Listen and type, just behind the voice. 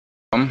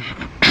I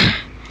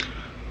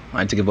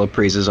like to give all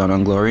praises, honor,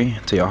 and glory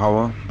to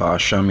Yahweh,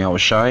 Ba'ashem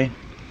Yahushai.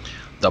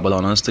 Double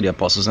honors to the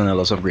apostles and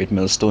elders of Great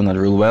Millstone that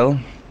rule well,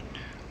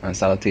 and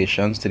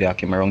salutations to the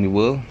Akim around the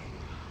world,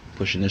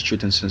 pushing this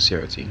truth and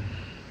sincerity.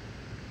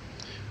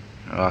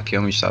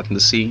 Akim, we're starting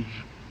to see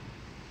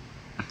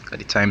that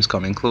the time's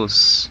coming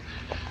close.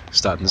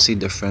 Starting to see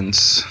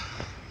different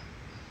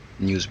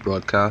news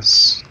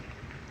broadcasts.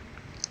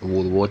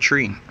 World War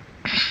 3.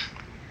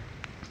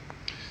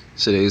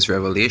 Today's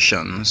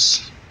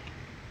Revelations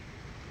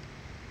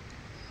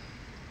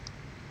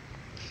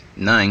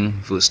 9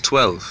 verse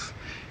 12.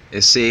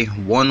 It say,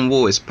 one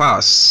woe is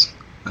past,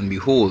 and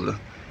behold,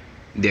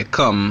 there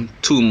come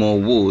two more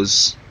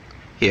woes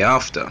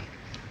hereafter.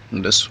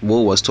 And this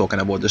woe was talking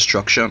about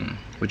destruction,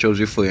 which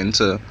was referring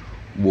to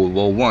World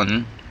War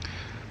 1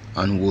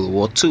 and World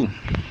War 2,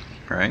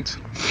 right?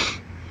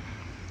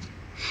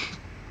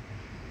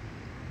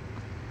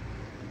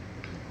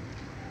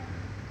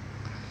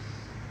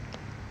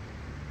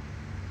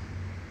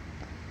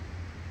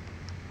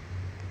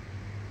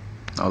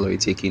 How are we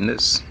taking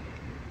this?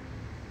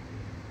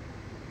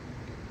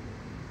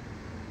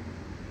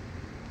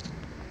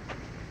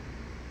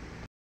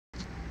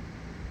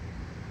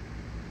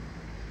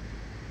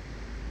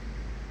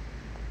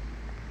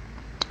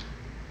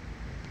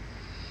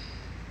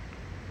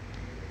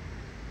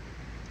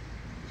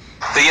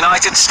 The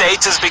United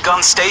States has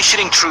begun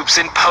stationing troops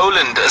in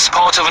Poland as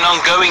part of an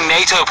ongoing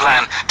NATO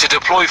plan to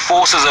deploy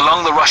forces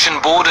along the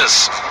Russian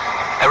borders.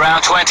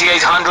 Around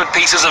 2,800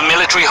 pieces of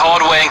military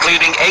hardware,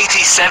 including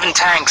 87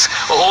 tanks,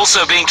 are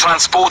also being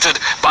transported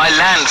by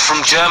land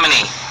from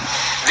Germany.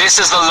 This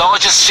is the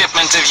largest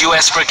shipment of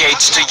US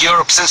brigades to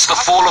Europe since the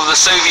fall of the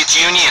Soviet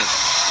Union.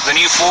 The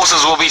new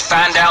forces will be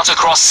fanned out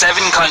across 7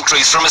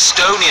 countries from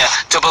Estonia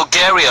to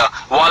Bulgaria,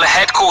 while a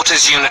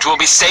headquarters unit will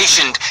be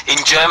stationed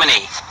in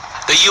Germany.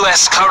 The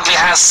US currently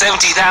has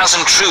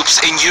 70,000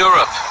 troops in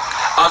Europe.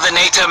 Other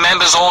NATO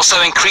members also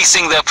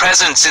increasing their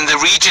presence in the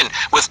region,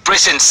 with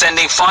Britain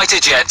sending fighter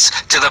jets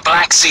to the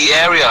Black Sea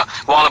area,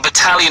 while a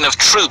battalion of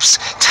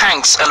troops,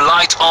 tanks and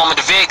light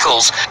armored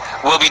vehicles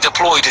will be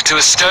deployed to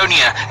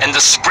Estonia in the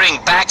spring,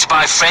 backed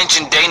by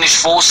French and Danish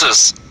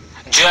forces.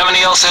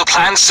 Germany also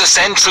plans to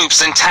send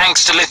troops and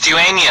tanks to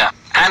Lithuania.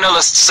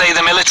 Analysts say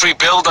the military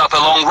build-up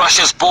along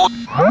Russia's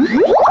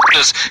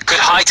borders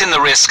could heighten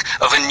the risk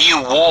of a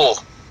new war.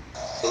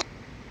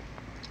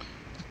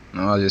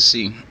 Now as you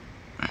see,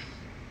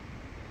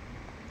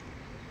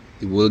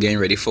 the world getting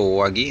ready for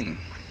war again.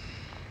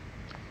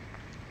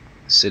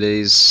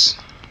 Today's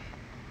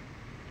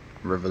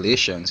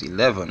Revelations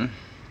 11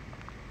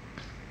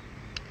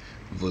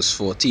 verse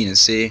 14, it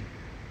say,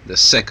 the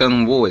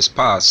second woe is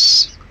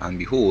past, and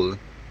behold,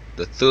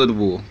 the third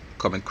woe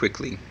coming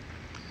quickly.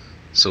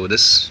 So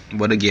this,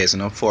 what the gears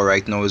are up for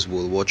right now is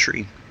World War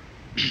 3.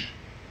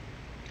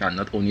 And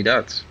not only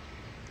that,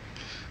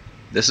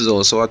 this is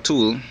also a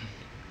tool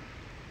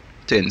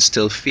to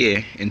instill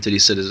fear into the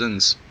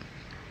citizens,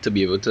 to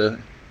be able to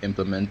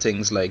implement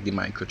things like the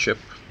microchip,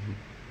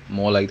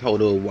 more like how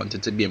they want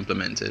it to be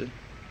implemented,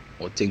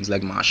 or things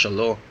like martial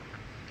law.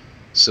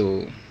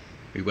 So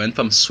we went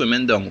from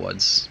swimming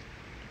downwards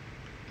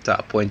to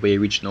a point where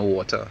you reach no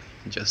water,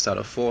 you just start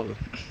to fall.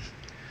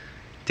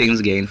 Things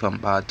getting from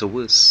bad to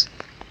worse.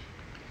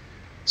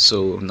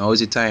 So now is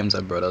the times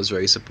that brothers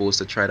are supposed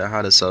to try to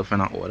have themselves in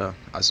order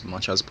as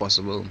much as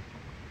possible.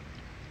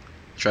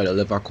 Try to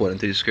live according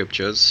to the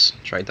scriptures.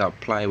 Try to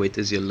apply what it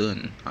is you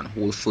learn and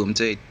hold firm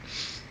to it.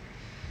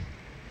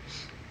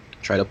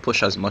 Try to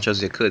push as much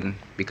as you could,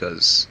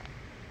 because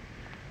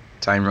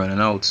time running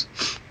out.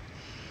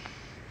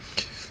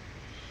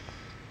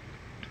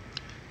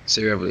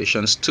 Say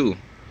Revelations 2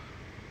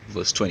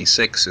 verse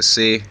 26, it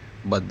say,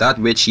 but that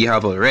which ye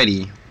have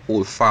already,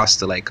 hold fast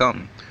till I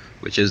come,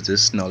 which is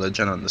this knowledge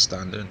and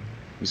understanding.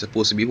 We're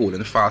supposed to be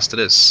holding fast to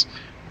this,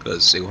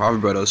 because you have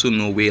brothers who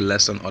know way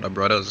less than other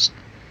brothers.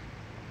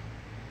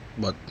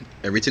 But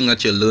everything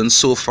that you learn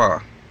so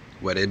far,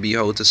 whether it be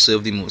how to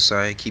serve the Most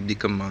High, keep the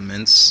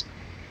commandments,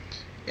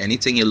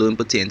 anything you learn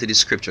pertaining to the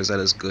scriptures, that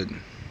is good. You're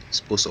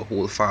supposed to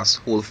hold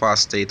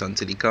fast to it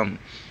until he come.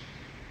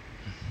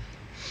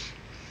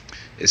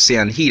 It say,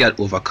 and he that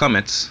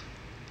overcometh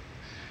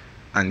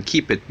and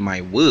keepeth my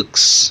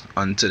works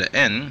unto the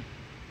end,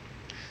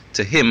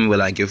 to him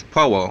will I give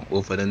power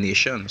over the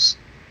nations.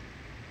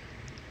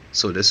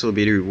 So this will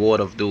be the reward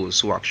of those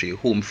who actually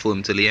hold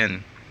firm till the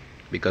end,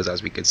 because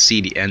as we can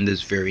see, the end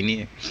is very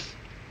near.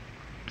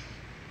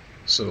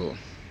 So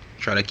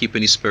try to keep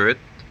in the spirit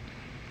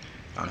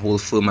and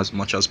hold firm as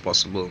much as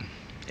possible.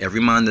 Every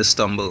man does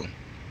stumble,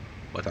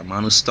 but a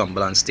man who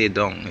stumble and stay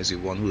down is the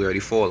one who already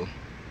fall.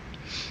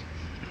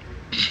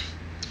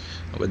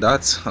 With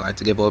that, I'd like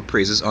to give all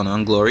praises, honor,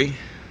 and glory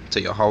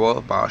to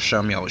Yahweh,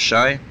 Ba'ashem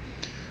Yahushai.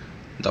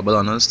 Double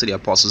honors to the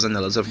apostles and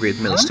elders of Great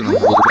Millstone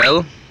that rule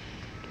well,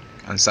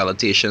 and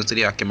salutations to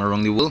the Akim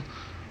around the world,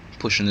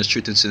 pushing this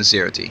truth and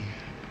sincerity.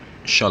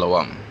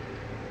 Shalom.